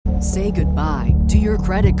Say goodbye to your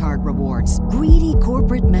credit card rewards. Greedy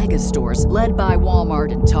corporate mega stores, led by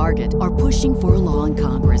Walmart and Target, are pushing for a law in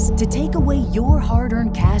Congress to take away your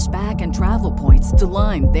hard-earned cash back and travel points to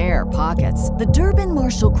line their pockets. The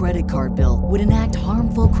Durbin-Marshall credit card bill would enact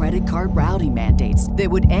harmful credit card routing mandates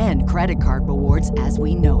that would end credit card rewards as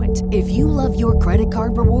we know it. If you love your credit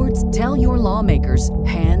card rewards, tell your lawmakers,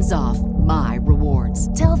 hands off my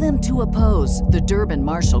rewards. Tell them to oppose the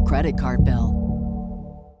Durbin-Marshall credit card bill.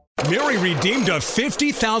 Mary redeemed a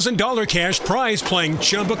 $50,000 cash prize playing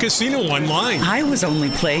Chumba Casino online. I was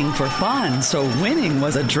only playing for fun, so winning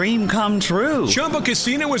was a dream come true. Chumba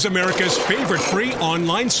Casino is America's favorite free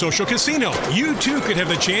online social casino. You too could have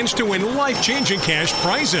the chance to win life-changing cash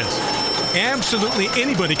prizes. Absolutely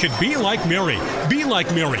anybody could be like Mary. Be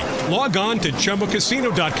like Mary. Log on to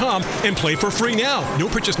ChumbaCasino.com and play for free now. No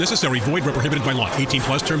purchase necessary. Void where prohibited by law. 18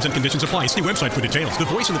 plus terms and conditions apply. See website for details. The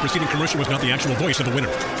voice in the preceding commercial was not the actual voice of the winner.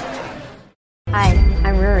 Hi,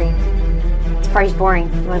 I'm Rory. This party's boring.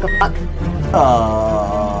 You wanna go fuck?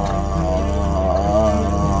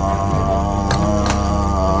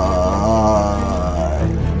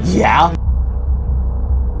 Yeah?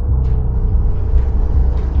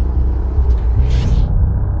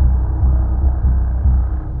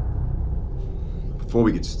 Before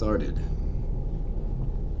we get started,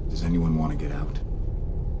 does anyone want to get out?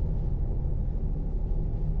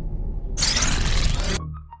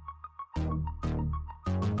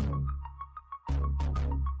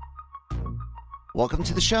 Welcome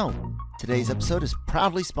to the show. Today's episode is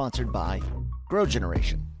proudly sponsored by Grow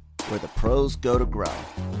Generation, where the pros go to grow.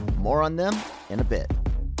 More on them in a bit.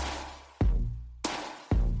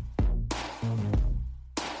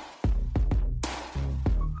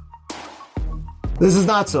 This is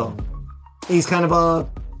Natso. He's kind of a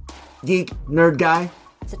geek, nerd guy.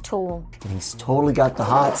 It's a tool. And he's totally got the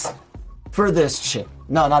hots for this chick.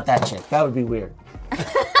 No, not that chick. That would be weird.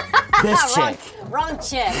 This chick. Wrong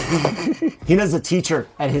chick. He knows a teacher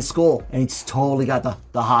at his school, and he's totally got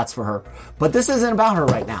the hots for her. But this isn't about her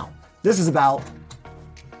right now. This is about...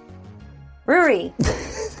 Ruri.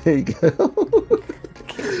 There you go.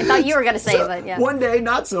 I thought you were going to say it, but yeah. One day,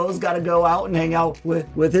 Natso's got to go out and hang out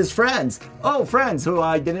with his friends. Oh, friends who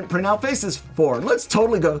I didn't print out faces for. Let's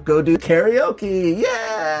totally go do karaoke.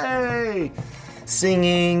 Yay!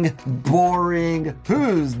 Singing, boring.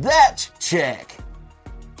 Who's that chick?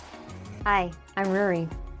 Hi, I'm Ruri.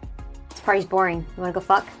 This party's boring. You wanna go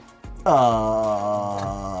fuck?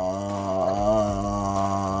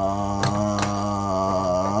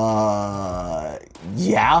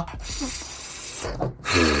 Yeah.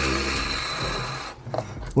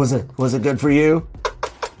 Was it good for you?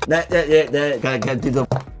 Gotta do the...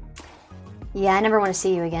 Yeah, I never want to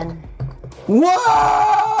see you again.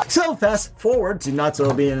 Whoa! So fast forward to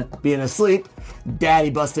Natso being asleep,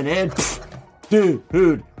 Daddy busting in.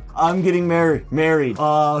 Dude, I'm getting married.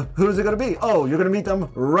 Who's it gonna be? Oh, you're gonna meet them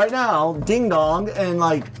right now. Ding dong, and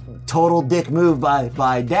like total dick move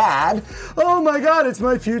by Dad. Oh my God, it's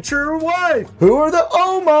my future wife. Who are the?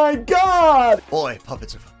 Oh my God! Boy,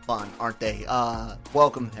 puppets are fun, aren't they?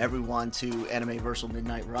 Welcome everyone to Animeversal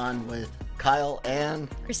Midnight Run with Kyle and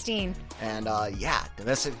Christine. And yeah,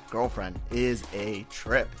 Domestic Girlfriend is a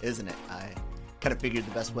trip, isn't it? I kind of figured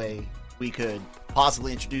the best way we could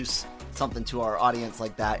possibly introduce something to our audience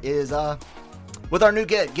like that is with our new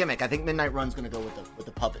gimmick. I think Midnight Run's going to go with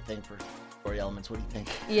the puppet thing for story elements. What do you think?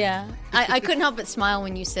 Yeah, I couldn't help but smile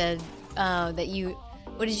when you said that you.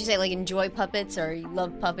 What did you say? Like enjoy puppets or you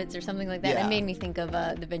love puppets or something like that? Yeah. It made me think of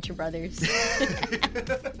the Venture Brothers.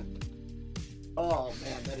 Oh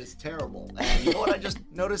man, that is terrible. And you know what I just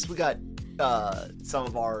noticed? We got some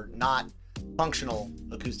of our not functional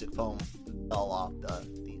acoustic foam fell off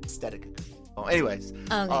the aesthetic acoustic foam. Anyways.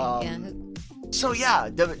 Okay, yeah. So yeah,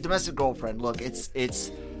 Domestic Girlfriend. Look, it's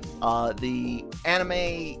the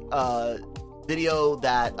anime video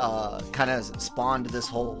that kind of spawned this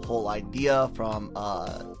whole idea from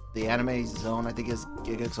the Anime Zone. I think is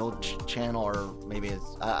Giga's old channel, or maybe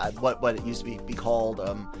it's what it used to be called.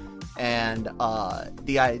 And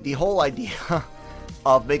the whole idea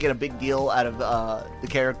of making a big deal out of the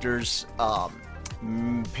characters'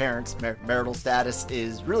 parents' marital status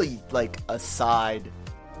is really like a side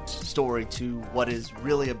story to what is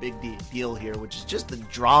really a big deal here, which is just the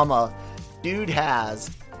drama dude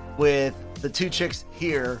has with the two chicks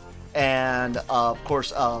here, and of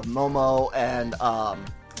course Momo and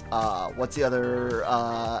what's the other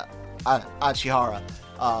Achihara.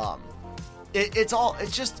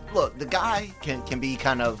 It's just, look, the guy can be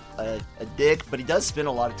kind of a dick, but he does spend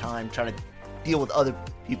a lot of time trying to deal with other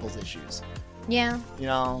people's issues. Yeah. You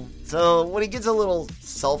know, so when he gets a little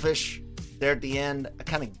selfish there at the end, I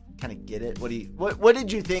kind of of get it. What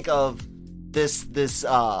did you think of this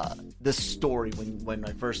story when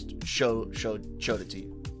I first showed it to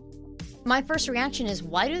you? My first reaction is,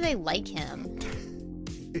 why do they like him?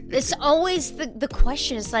 It's always the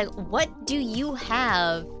question. It's like, what do you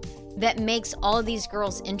have that makes all these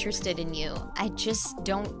girls interested in you? I just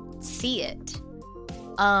don't see it.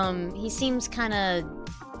 He seems kind of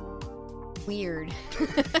weird.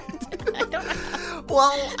 I don't know.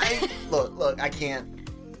 Well, look, I can't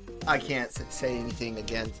say anything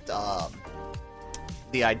against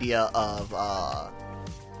the idea of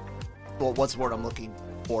what's the word I'm looking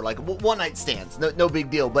for? Like one night stands, no big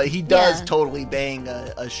deal. But he does totally bang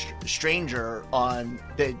a stranger on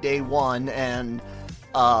day one, and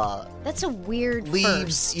that's a weird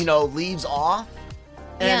leaves first. Leaves off.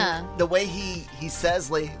 And the way he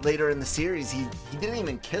says later in the series, he didn't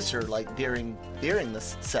even kiss her like during the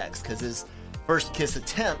sex, because his first kiss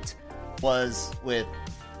attempt was with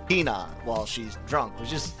Tina while she's drunk. It was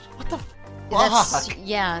just, what the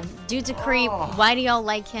fuck? Dude's a creep. Why do y'all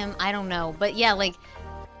like him? I don't know. But yeah, like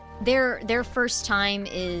their first time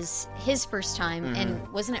is his first time, and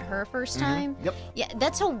wasn't it her first time? Yep. Yeah,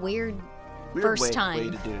 that's a weird first time.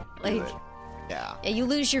 Way to do like it. Yeah, you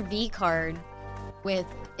lose your V card with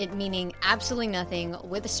it meaning absolutely nothing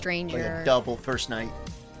with a stranger. Like a double first time,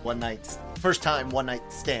 one night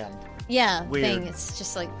stand. Yeah, weird thing. It's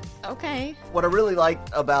just like, okay. What I really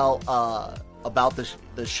liked about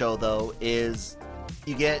the show though is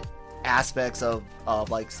you get aspects of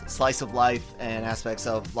like slice of life and aspects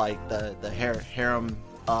of like the harem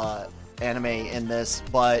anime in this,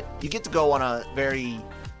 but you get to go on a very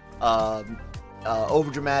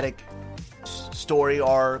overdramatic story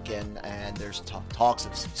arc, and there's talks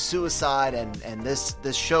of suicide, and this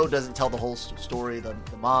show doesn't tell the whole story. The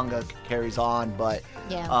manga carries on, but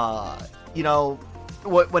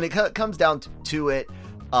when it comes down to it,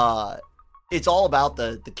 it's all about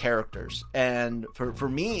the characters, and for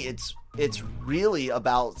me it's really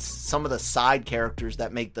about some of the side characters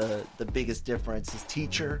that make the biggest difference. His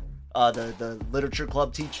teacher, the literature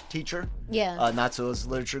club teacher. Yeah. Natsuo's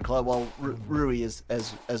literature club. Well, Rui is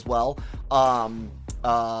as well.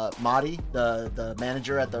 Madi, the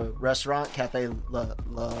manager at the restaurant Cafe Le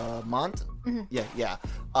Mont. Mm-hmm. Yeah.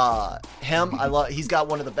 Him, I love. He's got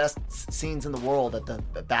one of the best scenes in the world at the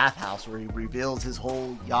bathhouse where he reveals his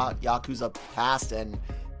whole Yakuza past and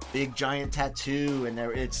big giant tattoo, and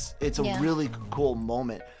it's a really cool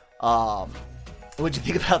moment. What'd you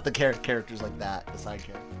think about the characters like that, the side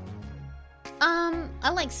characters? I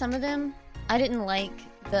like some of them. I didn't like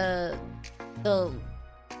the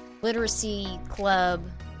literacy club,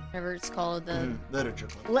 whatever it's called, the literature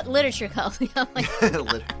club. Literature club.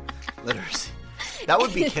 Literacy. That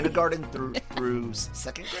would be kindergarten through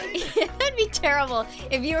second grade. That'd be terrible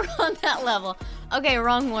if you were on that level. Okay,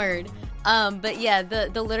 wrong word. But yeah,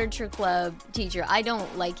 the literature club teacher, I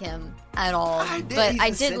don't like him at all. I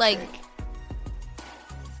did like.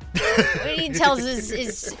 What he tells us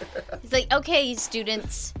is he's like, okay,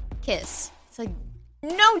 students, kiss. It's like,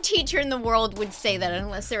 no teacher in the world would say that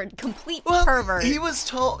unless they're a complete pervert. He was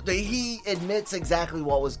told, he admits exactly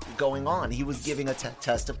what was going on. He was giving a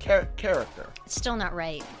test of character. It's still not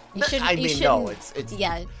right. It's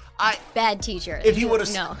bad teacher. If he would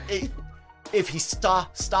have, if he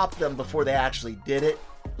stopped them before they actually did it,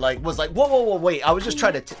 like was like, whoa, wait, I was just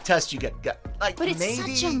trying to test you. Like, but it's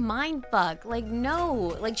such a mind fuck. Like,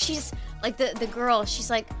 no, like she's like the girl.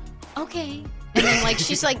 She's like, okay, and then like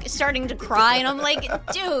she's like starting to cry, and I'm like,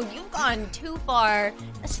 dude, you've gone too far.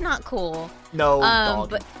 That's not cool. No,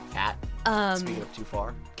 dog, but cat. Speaking of too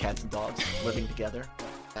far, cats and dogs living together,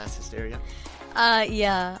 mass hysteria. But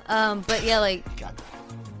yeah, like. God.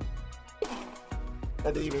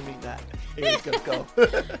 I didn't even mean that. Here, go.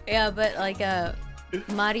 Yeah, but like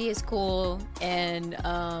Mari is cool, and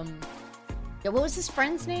what was his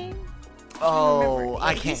friend's name?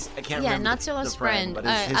 I can't remember. Yeah, Natsuo's friend. But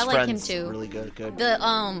his I like him friend's too. Really good.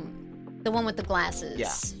 The one with the glasses.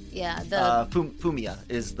 Yeah. Fumiya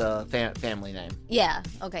is the family name. Yeah.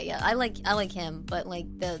 Okay. Yeah, I like him, but like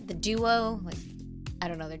the duo, like I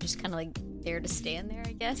don't know, they're just kind of like there to stand there,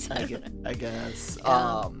 I guess. I guess.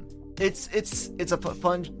 It's a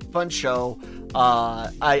fun show.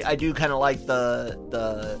 I do kind of like the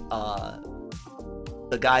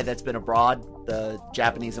guy that's been abroad, the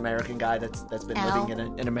Japanese American guy that's been Al.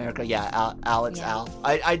 living in America. Yeah, Alex. Yeah. Al.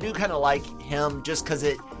 I do kind of like him just because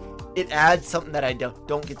it adds something that I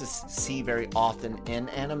don't get to see very often in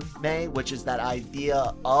anime, which is that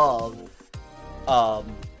idea of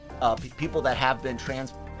people that have been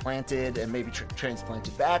planted and maybe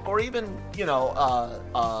transplanted back, or even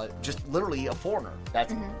just literally a foreigner.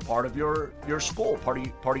 That's part of your school, part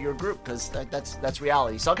of your group, because that's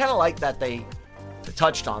reality. So I kind of like that they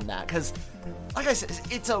touched on that, because like I said,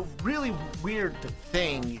 it's a really weird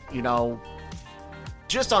thing,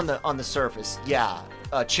 just on the surface. Yeah,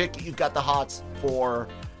 a chick, you've got the hots for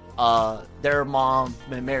their mom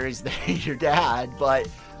marries your dad, but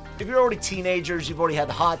if you're already teenagers, you've already had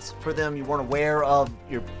the hots for them, you weren't aware of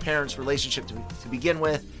your parents' relationship to begin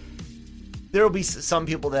with, there will be some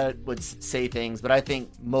people that would say things, but I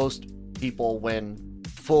think most people, when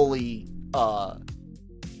fully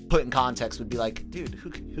put in context, would be like, dude,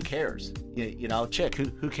 who cares? Chick,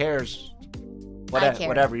 who cares?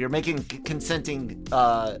 Whatever. You're making consenting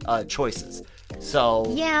choices. So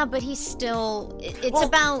yeah, but he's still. It's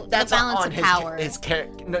about the balance of power.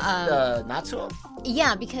 Natsuo.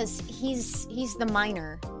 Yeah, because he's the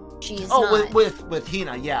minor. She's not. with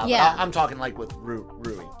Hina, yeah. Yeah. I'm talking like with Rui.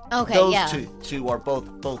 Okay, those yeah. two are both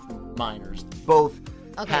minors. Both.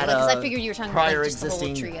 Okay, had because I figured you were talking about like, just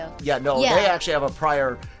existing the whole trio. Yeah, no, they actually have a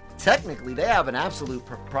prior. Technically, they have an absolute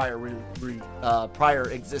prior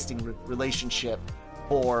existing relationship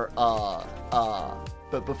for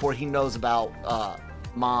but before he knows about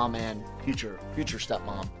mom and future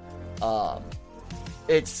stepmom.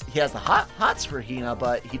 He has the hots for Hina,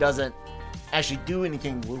 but he doesn't actually do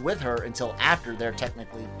anything with her until after they're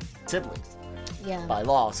technically siblings. Yeah. By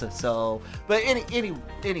law. So but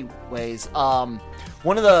anyways,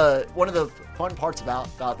 one of the fun parts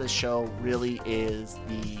about this show really is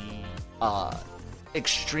the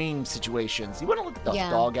extreme situations. You want to let the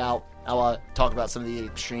dog out? I want to talk about some of the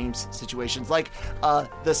extreme situations, like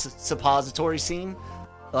the suppository scene.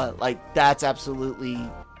 Like that's absolutely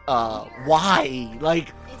why?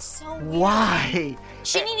 Like it's so weird. Why?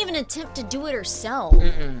 She didn't even attempt to do it herself.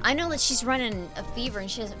 I know that she's running a fever and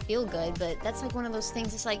she doesn't feel good, but that's like one of those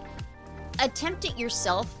things. It's like, attempt it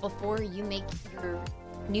yourself before you make your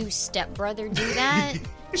new stepbrother do that.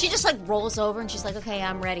 She just like rolls over and she's like, okay,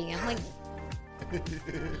 I'm ready. I'm like,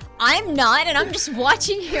 I'm not, and I'm just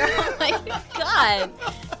watching here. Oh my god.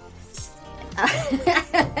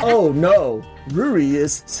 Oh no, Ruri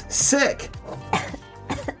is sick.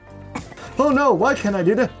 Oh no, what can I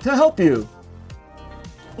do to help you?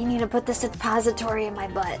 You need to put the suppository in my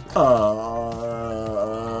butt.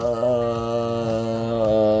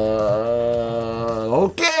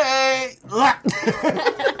 Okay.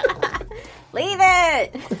 Leave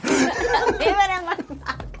it. Leave it in my mouth.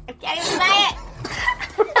 I can't even say it.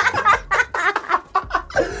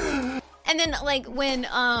 And then, like, when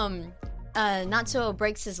Natsuo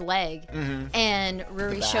breaks his leg, and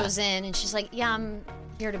Ruri shows in, and she's like, yeah, I'm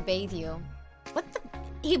here to bathe you. What the?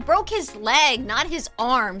 He broke his leg, not his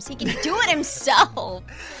arms. He can do it himself.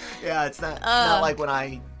 Yeah, it's not like when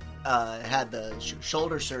I had the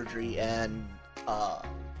shoulder surgery and...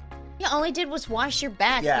 Yeah, all I did was wash your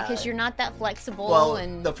back because you're not that flexible. Well,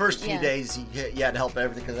 and the first few days you had to help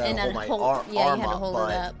everything because I had to hold my arm you had to up. hold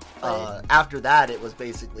it up. After that, it was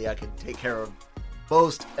basically I could take care of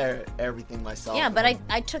most everything myself. Yeah, but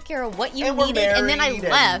I took care of what you needed, and then I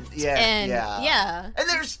left. And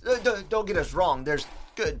there's don't get us wrong. There's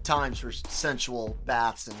good times for sensual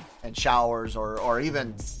baths and showers, or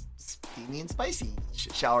even steamy and spicy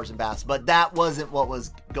showers and baths, but that wasn't what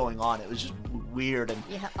was going on. It was just weird and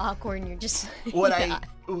awkward, and you're just what I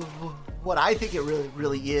think it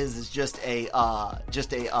really is just a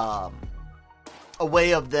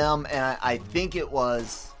way of them, and I think it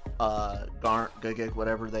was Gugig,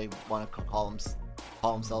 whatever they want to call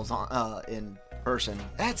themselves on in person.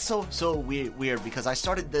 That's so weird because I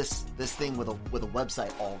started this thing with a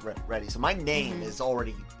website already, so my name is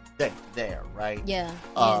already there, right? Yeah.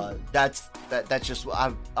 That's just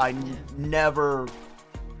I never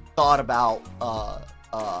thought about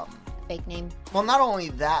fake name. Well, not only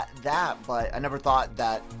that, but I never thought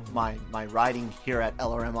that my writing here at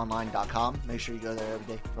lrmonline.com, make sure you go there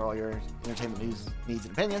every day for all your entertainment news, needs,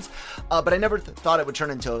 and opinions. But I never thought it would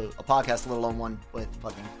turn into a podcast, let alone one with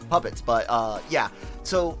fucking puppets. But yeah,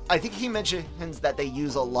 so I think he mentions that they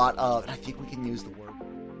use a lot of, and I think we can use the word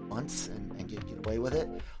once and get away with it.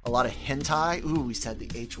 A lot of hentai. Ooh, we said the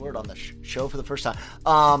H word on the show for the first time.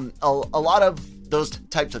 A lot of those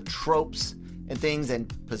types of tropes and things,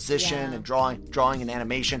 and position and drawing and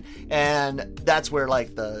animation, and that's where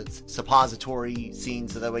like the suppository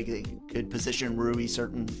scenes, so that way they could position Rui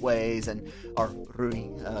certain ways, or Rui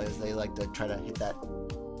as they like to try to hit that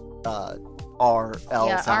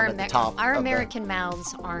RL sound at the top. Our American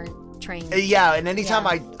mouths aren't trained. Yeah, and anytime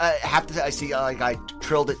I see like I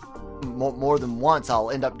trilled it more than once,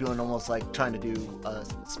 I'll end up doing almost like trying to do a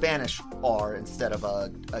Spanish R instead of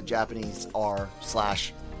a Japanese R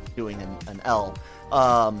 / doing an L.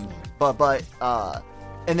 But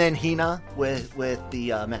and then Hina with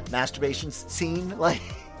the masturbation scene, like.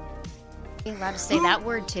 Are you allowed to say that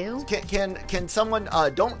word too? Can someone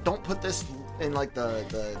don't put this in like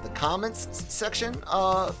the comments section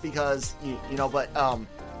because you know, but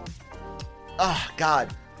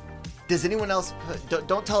God, does anyone else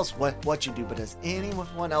don't tell us what you do, but does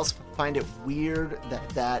anyone else find it weird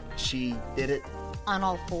that she did it on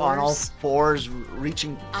all fours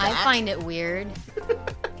reaching back? I find it weird.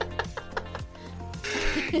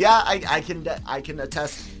 Yeah, I can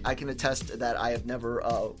attest that I have never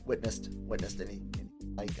witnessed any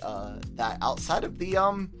like that outside of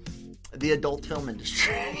the adult film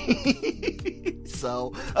industry.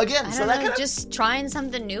 So again, I don't know, just trying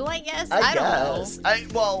something new, I guess. I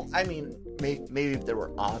don't know. I mean, maybe if there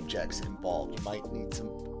were objects involved, you might need some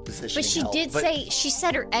positioning. But she did say she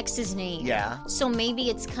said her ex's name. Yeah. So maybe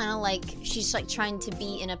it's kind of like she's like trying to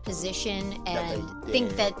be in a position and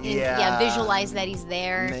visualize that he's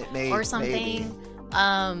there or something. Maybe.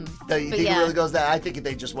 Do you think it really goes that? I think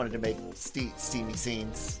they just wanted to make steamy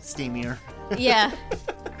scenes steamier. Yeah.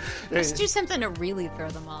 Let's do something to really throw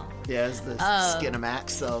them off. Yeah, it's the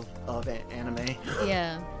Skinamax of anime.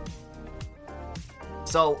 Yeah.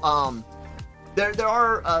 So, there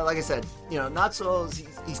are, like I said, you know, Natsuo,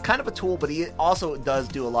 he's kind of a tool, but he also does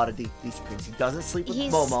do a lot of decent things. He doesn't sleep with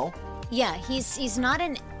Momo. Yeah, he's not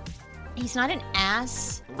an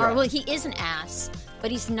ass, Right. or well, he is an ass, but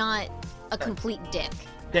he's not a complete dick.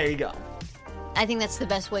 There you go. I think that's the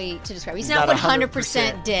best way to describe it. He's not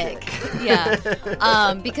 100% dick.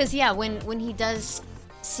 Yeah. Because when he does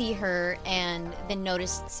see her and then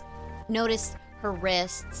notice her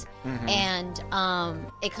wrists, and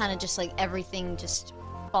it kind of just like everything just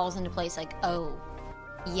falls into place, like, oh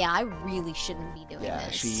yeah, I really shouldn't be doing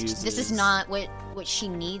this. This is not what she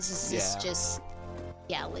needs. This is just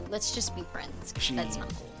like, let's just be friends. That's not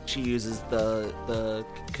cool. She uses the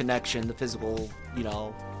connection, the physical, you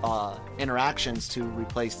know, interactions to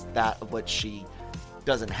replace that of what she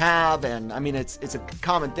doesn't have. And I mean, it's a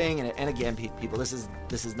common thing. And again, people, this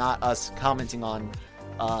is not us commenting on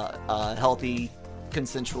healthy,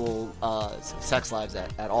 consensual sex lives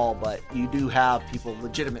at all. But you do have people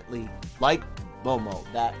legitimately like Momo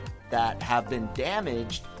that have been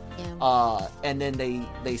damaged. Yeah. And then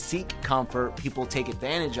they seek comfort. People take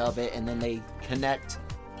advantage of it, and then they connect,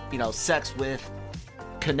 you know, sex with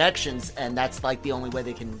connections, and that's like the only way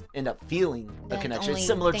they can end up feeling a connection. It's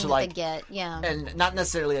similar to like, and not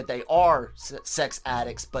necessarily that they are sex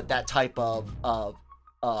addicts, but that type of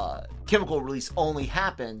chemical release only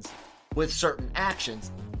happens with certain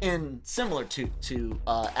actions, in similar to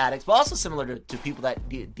addicts, but also similar to people that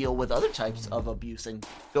deal with other types of abuse and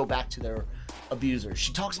go back to their abusers.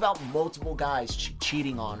 She talks about multiple guys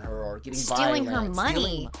cheating on her or getting stealing violent, her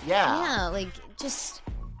money. Yeah, like just.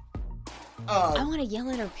 I want to yell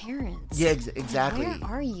at her parents. Yeah, exactly. Where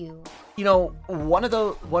are you? You know, one of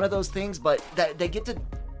those things, but that they get to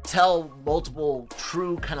tell multiple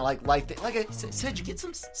true kind of like life. Like I said, you get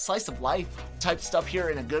some slice of life type stuff here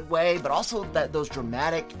in a good way, but also that those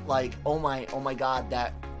dramatic, like, oh my God,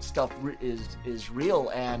 that stuff is real.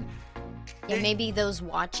 And maybe those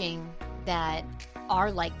watching that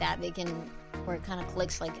are like that, they can, where it kind of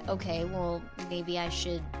clicks, like, okay, well, maybe I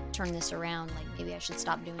should turn this around. Like, maybe I should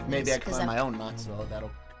stop doing this. Maybe I can find my own Natsuo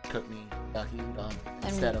that'll cook me yaki udon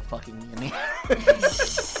instead of fucking me in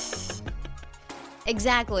the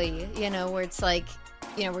Exactly, you know, where it's like,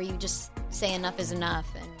 you know, where you just say enough is enough.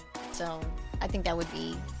 And so I think that would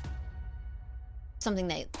be something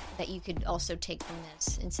that you could also take from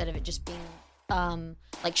this, instead of it just being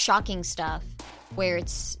like shocking stuff, where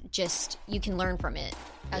it's just, you can learn from it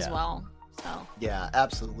as well. So yeah,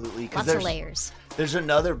 absolutely. Lots of layers. There's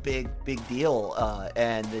another big deal,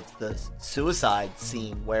 and it's the suicide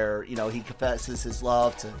scene where, you know, he confesses his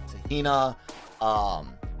love to Hina,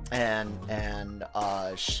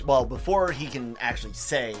 well, before he can actually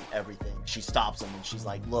say everything, she stops him and she's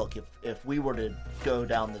like, look, if we were to go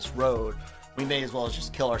down this road, we may as well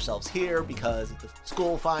just kill ourselves here, because if the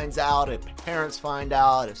school finds out, if parents find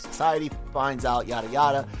out, if society finds out, yada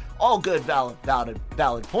yada, all good,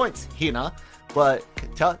 valid points, Hina. But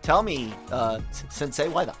tell me, Sensei,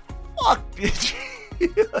 why the fuck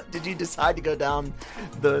did you decide to go down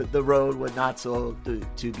the road with Natsuo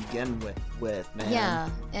to begin with, man? Yeah,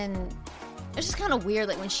 and it's just kind of weird,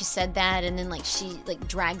 like, when she said that, and then, like, she, like,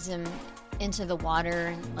 drags him into the water,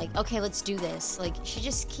 and, like, okay, let's do this. Like, she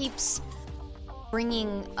just keeps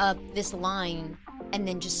bringing up this line and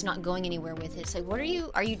then just not going anywhere with it. It's like,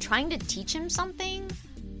 are you trying to teach him something?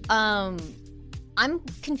 I'm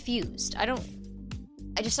confused. I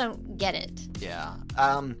just don't get it. Yeah.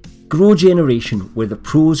 Grow Generation, where the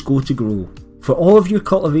pros go to grow. For all of your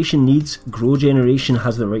cultivation needs, Grow Generation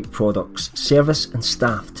has the right products, service and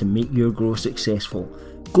staff to make your grow successful.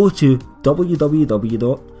 Go to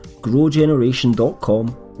www.growgeneration.com,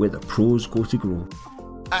 where the pros go to grow.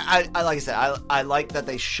 I like I said, I like that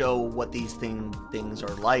they show what these things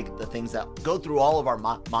are like, the things that go through all of our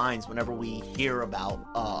minds whenever we hear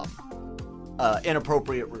about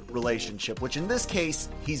inappropriate relationship, which in this case,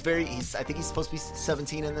 I think he's supposed to be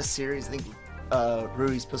 17 in this series. I think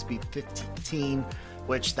Rui's supposed to be 15,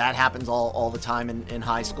 which that happens all the time in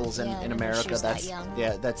high schools in America.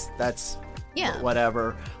 That's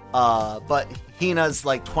whatever. But Hina's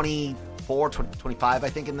like 24, 25, I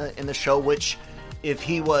think, in the show, which if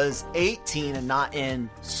he was 18 and not in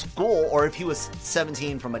school, or if he was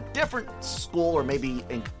 17 from a different school or maybe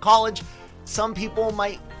in college, some people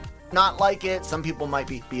might not like it. Some people might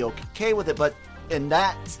be okay with it, but in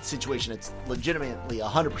that situation, it's legitimately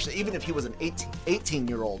 100%. Even if he was an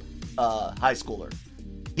 18-year-old high schooler,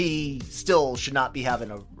 he still should not be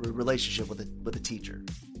having a relationship with a teacher.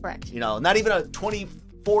 Correct. Not even a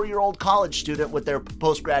 24-year-old college student with their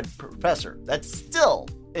post-grad professor. That's still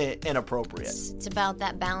inappropriate. It's about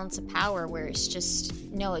that balance of power where it's just,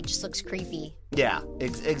 it just looks creepy. Yeah,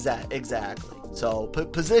 exactly. So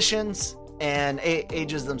positions and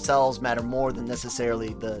ages themselves matter more than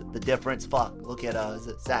necessarily the difference. Look at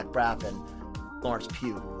Zach Braff and Lawrence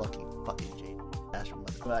Pugh. Lucky fucking Jade.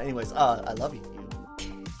 Anyways, I love you.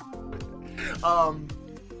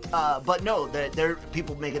 But no, there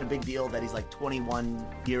people making a big deal that he's like 21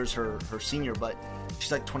 years her senior, but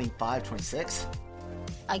she's like 25, 26.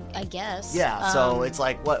 I guess. Yeah, so it's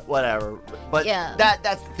like whatever. But yeah.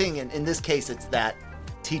 That's the thing. In this case, it's that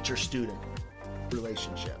teacher-student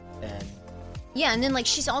relationship. And then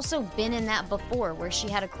she's also been in that before where she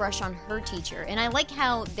had a crush on her teacher. And I like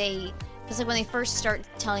how because when they first start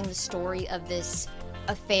telling the story of this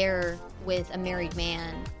affair with a married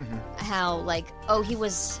man, how he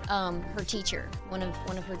was her teacher, one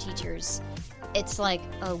of her teachers. It's like,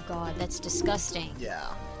 oh God, that's disgusting.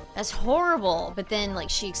 Yeah. That's horrible. But then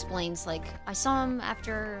she explains I saw him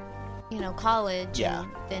after, college. Yeah.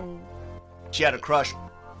 And then she had a crush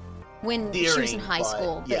when she was in high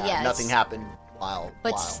school. But nothing happened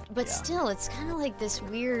But still, it's kind of like this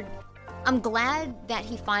weird. I'm glad that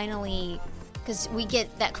he finally, because we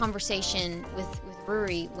get that conversation with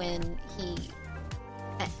Ruri when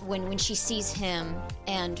she sees him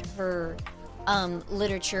and her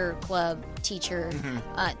literature club teacher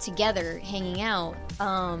together hanging out,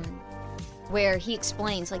 where he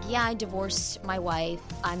explains I divorced my wife.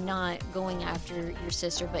 I'm not going after your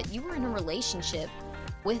sister, but you were in a relationship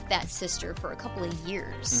with that sister for a couple of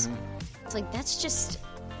years. It's that's just,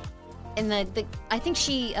 and I think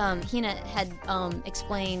Hina had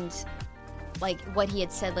explained what he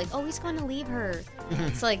had said, oh, he's going to leave her.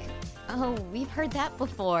 It's oh, we've heard that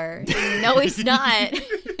before. No, he's not.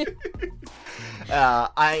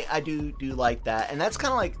 I do like that, and that's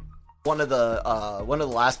kind of one of the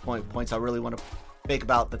last points I really want to make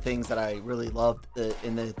about the things that I really loved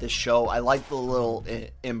in this show. I like the little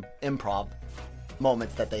improv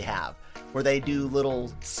moments that they have, where they do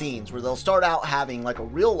little scenes where they'll start out having a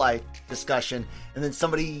real life discussion, and then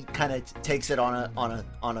somebody kind of takes it on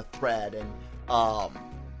a thread, and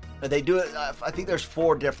they do it. I think there's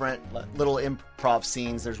 4 different little improv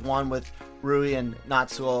scenes. There's one with Rui and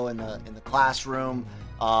Natsuo in the classroom,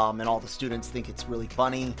 and all the students think it's really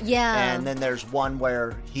funny. Yeah. And then there's one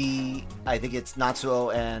where I think it's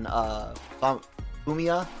Natsuo and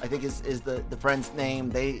Fumiya, I think is the friend's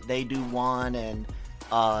name. They do one, and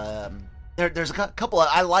there's a couple of,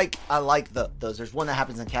 I like those. There's one that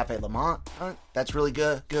happens in Cafe Lamont. That's really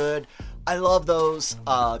good. I love those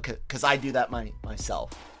because I do that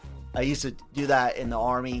myself. I used to do that in the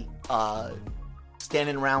Army,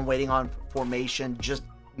 standing around waiting on formation. Just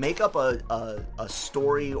make up a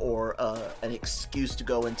story or an excuse to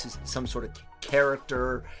go into some sort of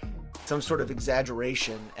character, some sort of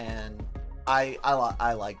exaggeration, and I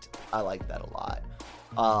liked that a lot.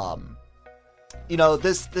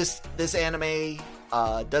 This anime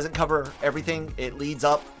doesn't cover everything. It leads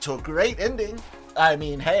up to a great ending. I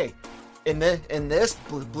mean, hey, in this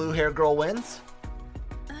blue hair girl wins.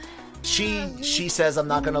 She says, I'm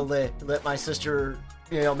not gonna let my sister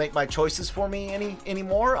make my choices for me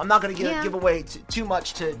anymore. I'm not gonna give away too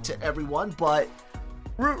much to everyone, but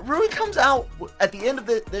Rui comes out at the end of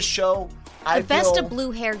this show The best a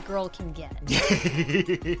blue-haired girl can get.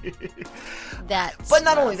 But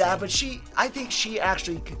not only that, but I think she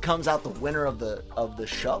actually comes out the winner of the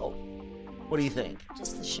show. What do you think?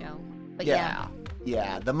 Just the show. But yeah,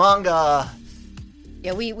 the manga.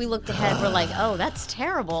 Yeah, we looked ahead. We're like, oh, that's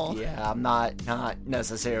terrible. Yeah, I'm not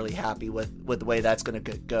necessarily happy with the way that's gonna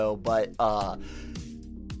go. But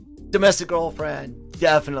Domestic Girlfriend,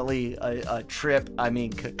 definitely a trip. I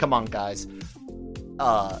mean, come on, guys.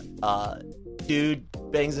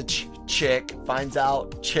 Dude bangs a chick, finds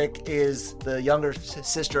out chick is the younger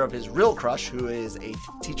sister of his real crush, who is a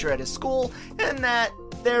teacher at his school, and that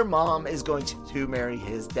their mom is going to marry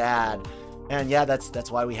his dad. And yeah,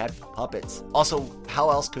 that's why we had puppets. Also, how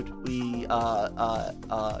else could we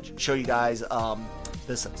show you guys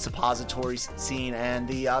this suppository scene and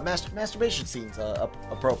the masturbation scenes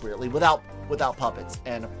appropriately without puppets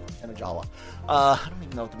and a Jawa? I don't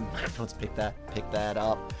even know if the microphones pick that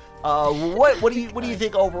up. What do you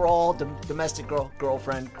think overall, Domestic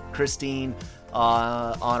Girlfriend, Christine,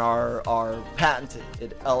 on our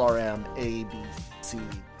patented LRM ABC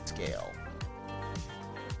scale?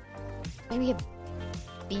 Maybe a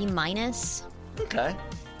B-. Okay.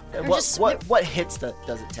 What hits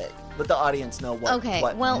does it take? Let the audience know what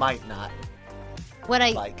might not. What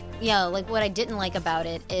I like. Yeah, like what I didn't like about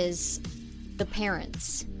it is the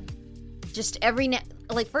parents. Just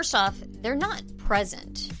first off, they're not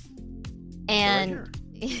present. And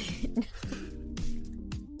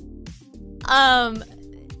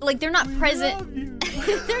they're not present.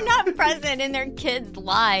 They're not present in their kids'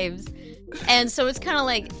 lives. And so it's kind of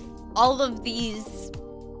like all of these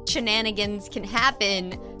shenanigans can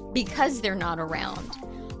happen because they're not around.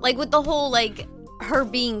 Like with the whole her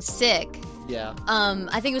being sick. Yeah.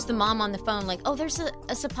 I think it was the mom on the phone like, "Oh, there's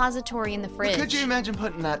a suppository in the fridge." Could you imagine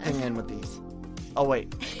putting that thing in with these? Oh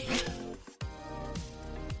wait.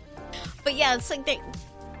 But yeah, it's like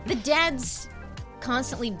the dad's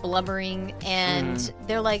constantly blubbering and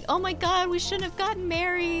they're like, "Oh my god, we shouldn't have gotten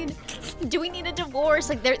married. Do we need a divorce?"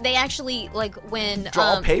 Like they actually when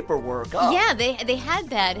draw paperwork up. Yeah, they had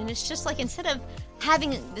that, and it's just like instead of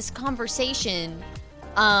having this conversation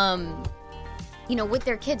with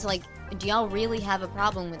their kids, like, do y'all really have a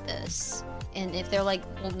problem with this? And if they're like,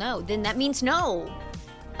 well, no, then that means no.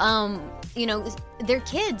 They're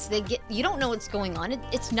kids. You don't know what's going on.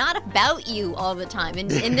 It's not about you all the time.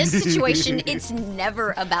 And in this situation, it's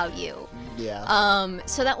never about you. Yeah.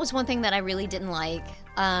 So that was one thing that I really didn't like.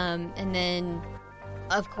 And then,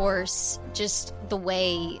 of course, just the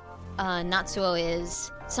way Natsuo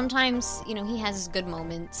is. Sometimes, he has his good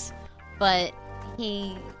moments, but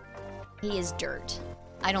he is dirt.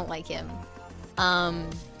 I don't like him.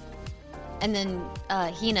 And then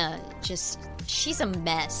Hina, she's a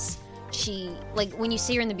mess. She, when you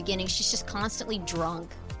see her in the beginning, she's just constantly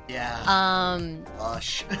drunk. Yeah.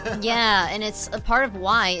 Lush. Yeah, and it's a part of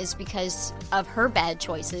why is because of her bad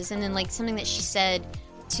choices. And then, something that she said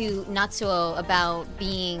to Natsuo about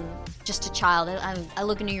being just a child. I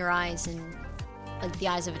look into your eyes and, the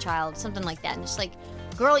eyes of a child. Something like that. And it's like,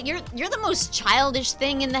 girl, you're the most childish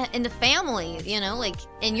thing in the family, and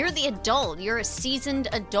you're the adult. You're a seasoned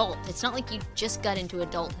adult. It's not like you just got into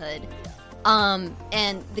adulthood. And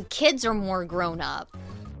the kids are more grown up,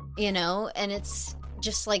 and it's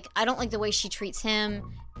just I don't like the way she treats him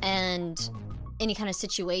and any kind of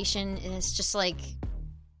situation. And it's just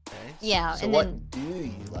yeah. So and what then, do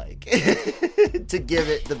you like to give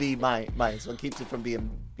it the B minus? What keeps it from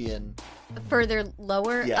being further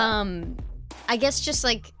lower? Yeah. I guess just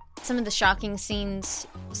some of the shocking scenes,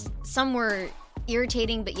 some were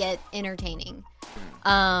irritating but yet entertaining.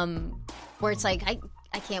 Where it's I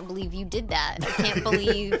can't believe you did that. I can't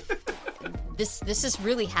believe this is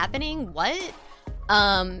really happening. What?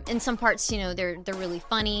 In some parts, they're really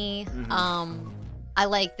funny. Mm-hmm. I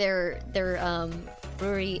like their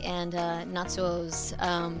Ruri and Natsuo's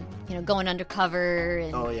going undercover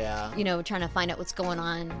and oh yeah, trying to find out what's going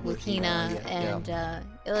on with Hina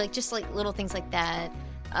and just little things like that.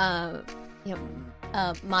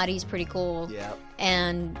 Mari's pretty cool. Yeah.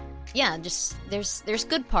 And yeah, just there's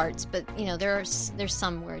good parts, but there's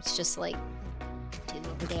some where it's just dude,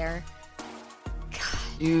 over there. God.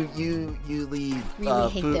 You leave really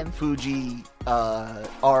hate them. Fuji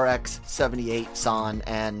RX78 San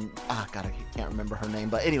and God, I can't remember her name,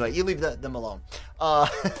 but anyway, you leave them alone.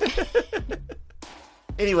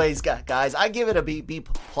 Anyways, guys, I give it a B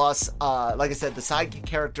plus. Like I said, the side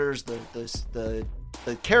characters, the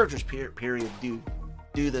characters period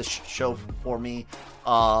do this show for me.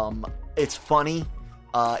 It's funny.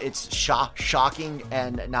 It's shocking,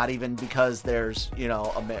 and not even because there's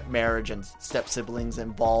a marriage and step siblings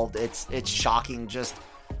involved. It's shocking just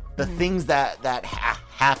the things that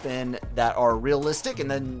happen that are realistic, and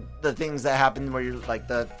then the things that happen where you're like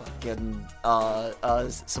the fucking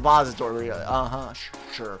suppository.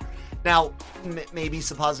 Sure. Now, maybe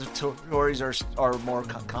suppositories are more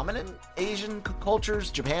common in Asian cultures,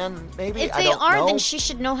 Japan, maybe. If they are, then she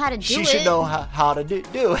should know how to do it. She should know how to do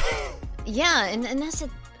it. Yeah, and that's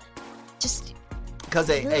just because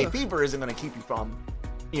a fever isn't going to keep you from,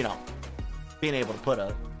 being able to put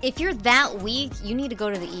a. If you're that weak, you need to go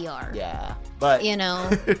to the ER. Yeah, but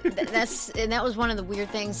that was one of the weird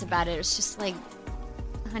things about it. It's just like,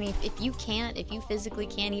 honey, if you physically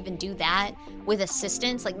can't even do that with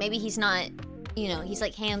assistance, like maybe he's not, he's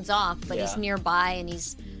like hands off, but he's nearby and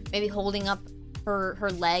he's maybe holding up her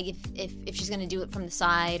leg if she's going to do it from the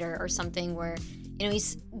side or something where,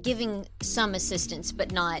 he's giving some assistance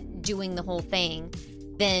but not doing the whole thing,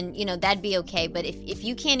 then, that'd be okay. But if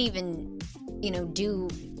you can't even, do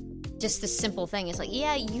just the simple thing, it's like,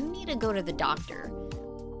 yeah, you need to go to the doctor.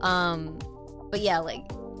 But yeah, like,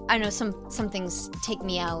 I know some things take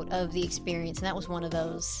me out of the experience, and that was one of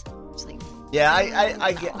those. It's like, yeah,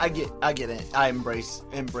 I get it. I embrace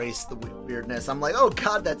the weirdness. I'm like, oh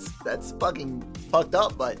god, that's fucking fucked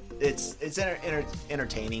up, but it's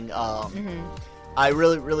entertaining. I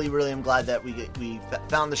really am glad that we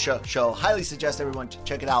found the show. Highly suggest everyone to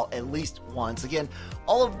check it out at least once. Again,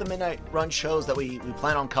 all of the Midnight Run shows that we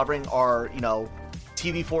plan on covering are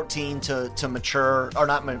TV 14 to mature, or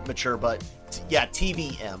not mature, but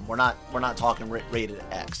TVM. We're not talking rated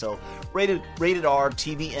X. So rated R,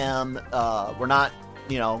 TVM. We're not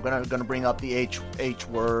gonna bring up the H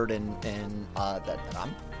word and that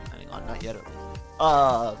I'm planning on, not yet at least.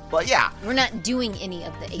 But yeah, we're not doing any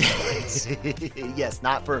of the H words. Yes,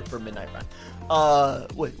 not for Midnight Run.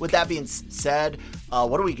 With that being said,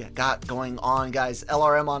 what do we got going on, guys?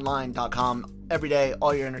 LRMonline.com. Every day,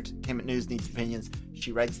 all your entertainment news, needs, opinions.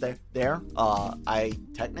 She writes there. I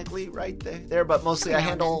technically write there, but mostly I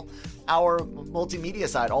handle our multimedia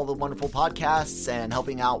side, all the wonderful podcasts, and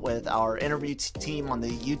helping out with our interview team on the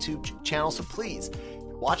YouTube channel. So please, if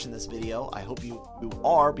you're watching this video, I hope you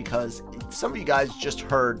are, because some of you guys just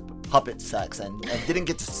heard puppet sex and didn't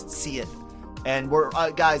get to see it. And we're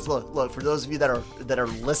guys, look for those of you that are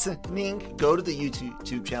listening, go to the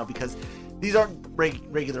YouTube channel, because these aren't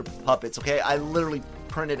regular puppets. Okay, I literally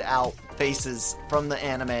printed out faces from the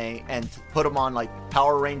anime and put them on like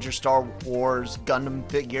Power Ranger, Star Wars, Gundam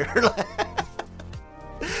figure.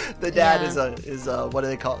 The dad is what do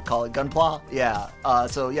they call it? Gunpla? Yeah.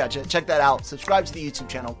 So yeah, check that out. Subscribe to the YouTube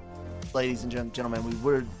channel, ladies and gentlemen. We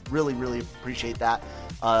would really appreciate that.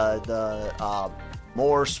 The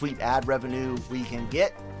more sweet ad revenue we can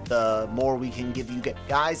get, the more we can give you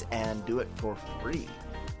guys, and do it for free,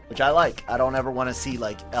 which I like. I don't ever want to see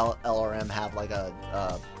like LRM have like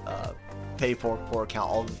a pay for account,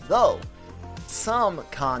 although some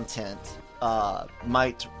content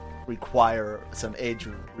might require some age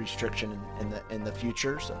restriction in the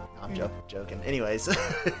future. So I'm joking. Anyways, I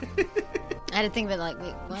had to think about like,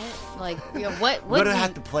 wait, what? Like, what? We're gonna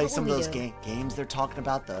have to play some of those games they're talking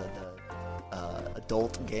about, the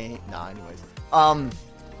adult game. Nah, anyways.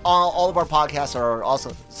 All of our podcasts are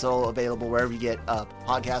also available wherever you get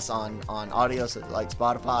podcasts on audio, so like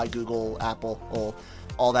Spotify, Google, Apple,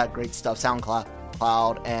 all that great stuff,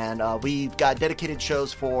 SoundCloud, and we've got dedicated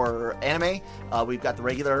shows for anime. We've got the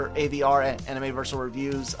regular AVR Anime-versal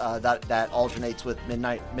reviews that alternates with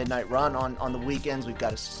Midnight Run on the weekends. We've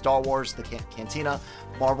got a Star Wars, the Cantina,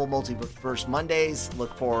 Marvel Multiverse Mondays.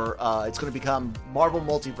 Look for it's going to become Marvel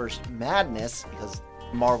Multiverse Madness, because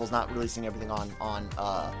Marvel's not releasing everything on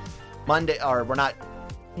Monday, or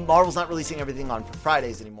Marvel's not releasing everything on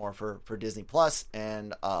Fridays anymore for Disney Plus.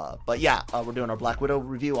 And but yeah, we're doing our Black Widow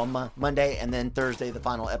review on Monday, and then Thursday the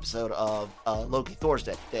final episode of Loki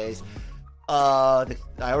Thursdays. I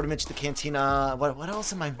already mentioned the Cantina. What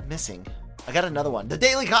else am I missing? I got another one. The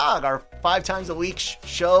Daily Cog, our 5 times a week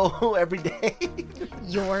show every day.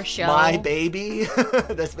 Your show. My baby.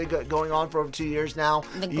 That's been going on for over 2 years now.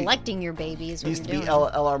 Neglecting your baby is what used you're to doing.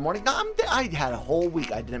 be LR Morning. No, I had a whole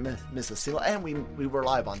week. I didn't miss a single, and we were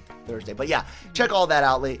live on Thursday. But yeah, check all that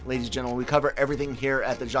out, ladies and gentlemen. We cover everything here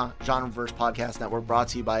at the Genreverse Podcast Network, brought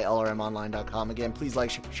to you by LRMonline.com. Again, please like,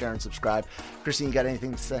 share, and subscribe. Christine, you got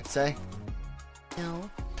anything to say? No.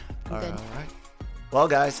 I'm good. All right. Well,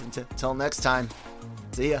 guys, until next time,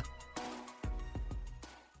 see ya.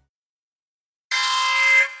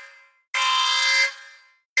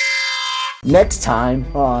 Next time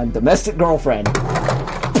on Domestic Girlfriend.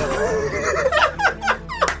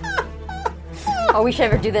 Oh, we should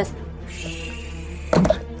ever do this.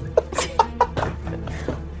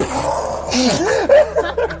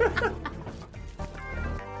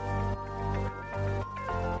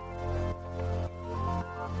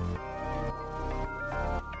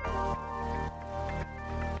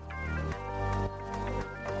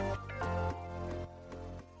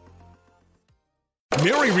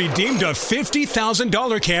 Mary redeemed a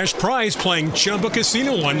 $50,000 cash prize playing Chumba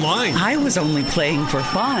Casino online. I was only playing for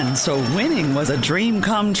fun, so winning was a dream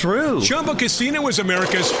come true. Chumba Casino is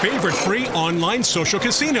America's favorite free online social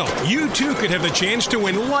casino. You too could have the chance to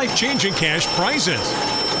win life-changing cash prizes.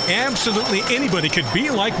 Absolutely anybody could be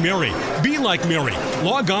like Mary. Be like Mary.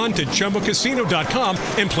 Log on to ChumbaCasino.com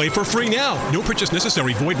and play for free now. No purchase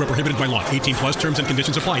necessary. Void where prohibited by law. 18 plus terms and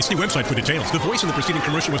conditions apply. See website for details. The voice in the preceding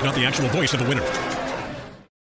commercial was not the actual voice of the winner.